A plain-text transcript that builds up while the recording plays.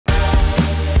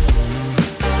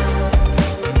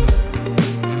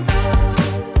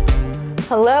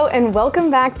Hello and welcome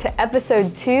back to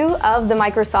episode 2 of the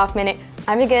Microsoft Minute.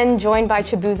 I'm again joined by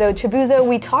Chibuzo. Chibuzo,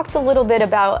 we talked a little bit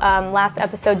about last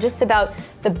episode, just about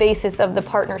the basis of the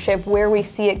partnership, where we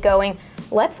see it going.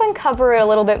 Let's uncover it a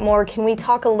little bit more. Can we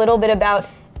talk a little bit about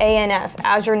ANF,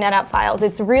 Azure NetApp Files?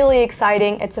 It's really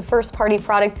exciting. It's a first-party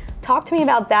product. Talk to me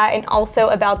about that and also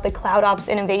about the CloudOps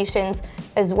innovations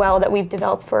as well that we've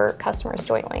developed for customers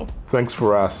jointly. Thanks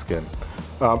for asking.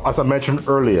 As I mentioned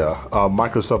earlier,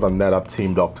 Microsoft and NetApp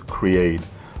teamed up to create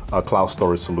cloud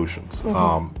storage solutions,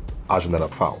 Azure NetApp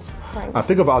Files. Right. I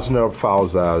think of Azure NetApp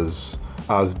Files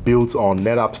as built on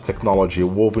NetApp's technology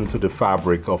woven into the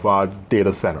fabric of our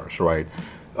data centers, right?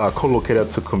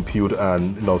 Co-located to compute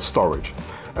and storage.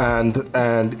 And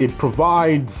it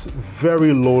provides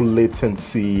very low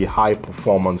latency, high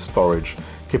performance storage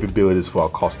capabilities for our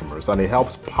customers, and it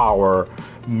helps power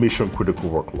mission critical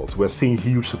workloads. We're seeing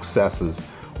huge successes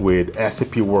with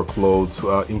SAP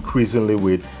workloads, increasingly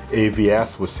with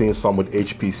AVS, we're seeing some with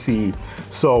HPC.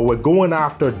 So we're going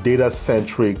after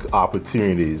data-centric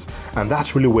opportunities, and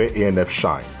that's really where ANF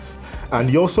shines. And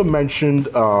you also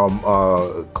mentioned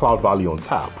Cloud Value on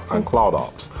Tap and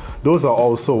CloudOps. Those are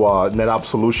also NetApp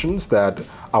solutions that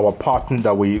our partner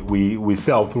that we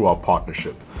sell through our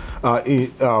partnership.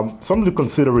 Something to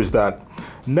consider is that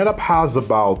NetApp has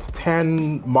about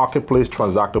 10 marketplace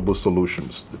transactable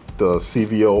solutions. The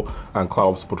CVO and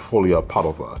CloudOps portfolio are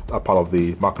part of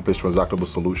the marketplace transactable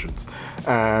solutions,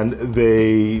 and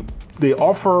they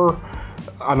offer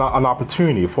an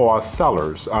opportunity for our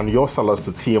sellers and your sellers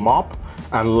to team up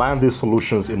and land these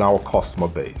solutions in our customer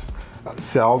base.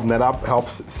 NetApp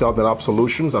helps sell NetApp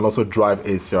solutions and also drive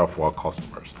ACR for our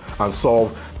customers and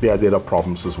solve their data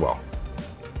problems as well.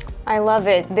 I love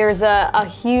it. There's a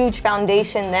huge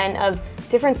foundation then of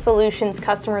different solutions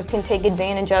customers can take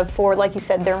advantage of for, like you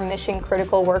said, their mission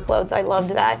critical workloads. I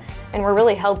loved that. And we're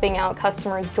really helping out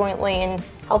customers jointly and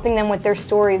helping them with their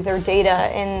stories, their data,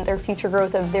 and their future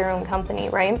growth of their own company,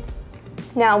 right?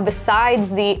 Now, besides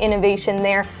the innovation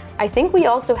there, I think we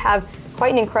also have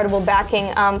quite an incredible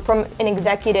backing from an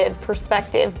executive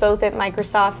perspective, both at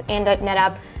Microsoft and at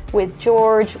NetApp, with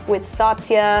George, with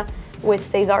Satya, with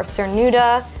Cesar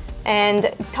Cernuda.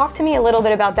 And talk to me a little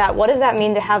bit about that. What does that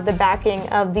mean to have the backing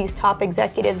of these top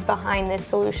executives behind this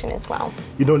solution as well?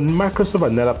 You know, Microsoft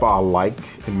and NetApp are alike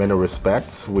in many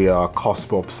respects. We are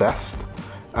customer obsessed,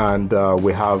 and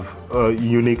we have a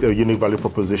unique value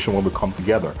proposition when we come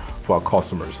together for our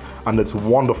customers. And it's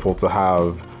wonderful to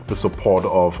have the support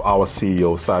of our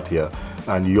CEO, Satya,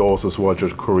 and yours as well,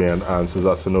 George Kurian, and Cesar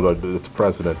Cernuda, the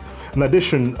president. In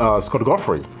addition, Scott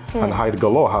Godfrey and Heidi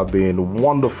Galore have been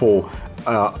wonderful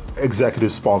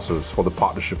executive sponsors for the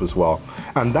partnership as well.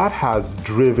 And that has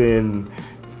driven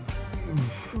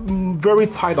very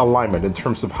tight alignment in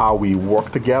terms of how we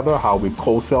work together, how we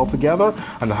co-sell together,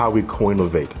 and how we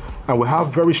co-innovate. And we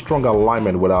have very strong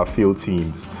alignment with our field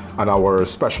teams and our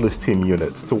specialist team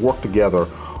units to work together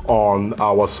on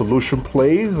our solution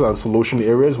plays and solution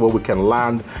areas where we can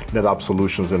land NetApp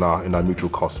solutions in our mutual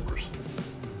customers.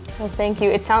 Well, thank you.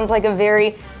 It sounds like a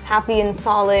very happy and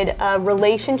solid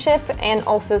relationship and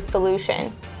also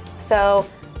solution. So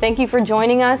thank you for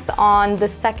joining us on the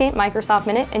second Microsoft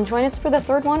Minute, and join us for the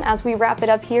third one as we wrap it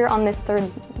up here on this third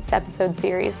episode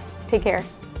series. Take care.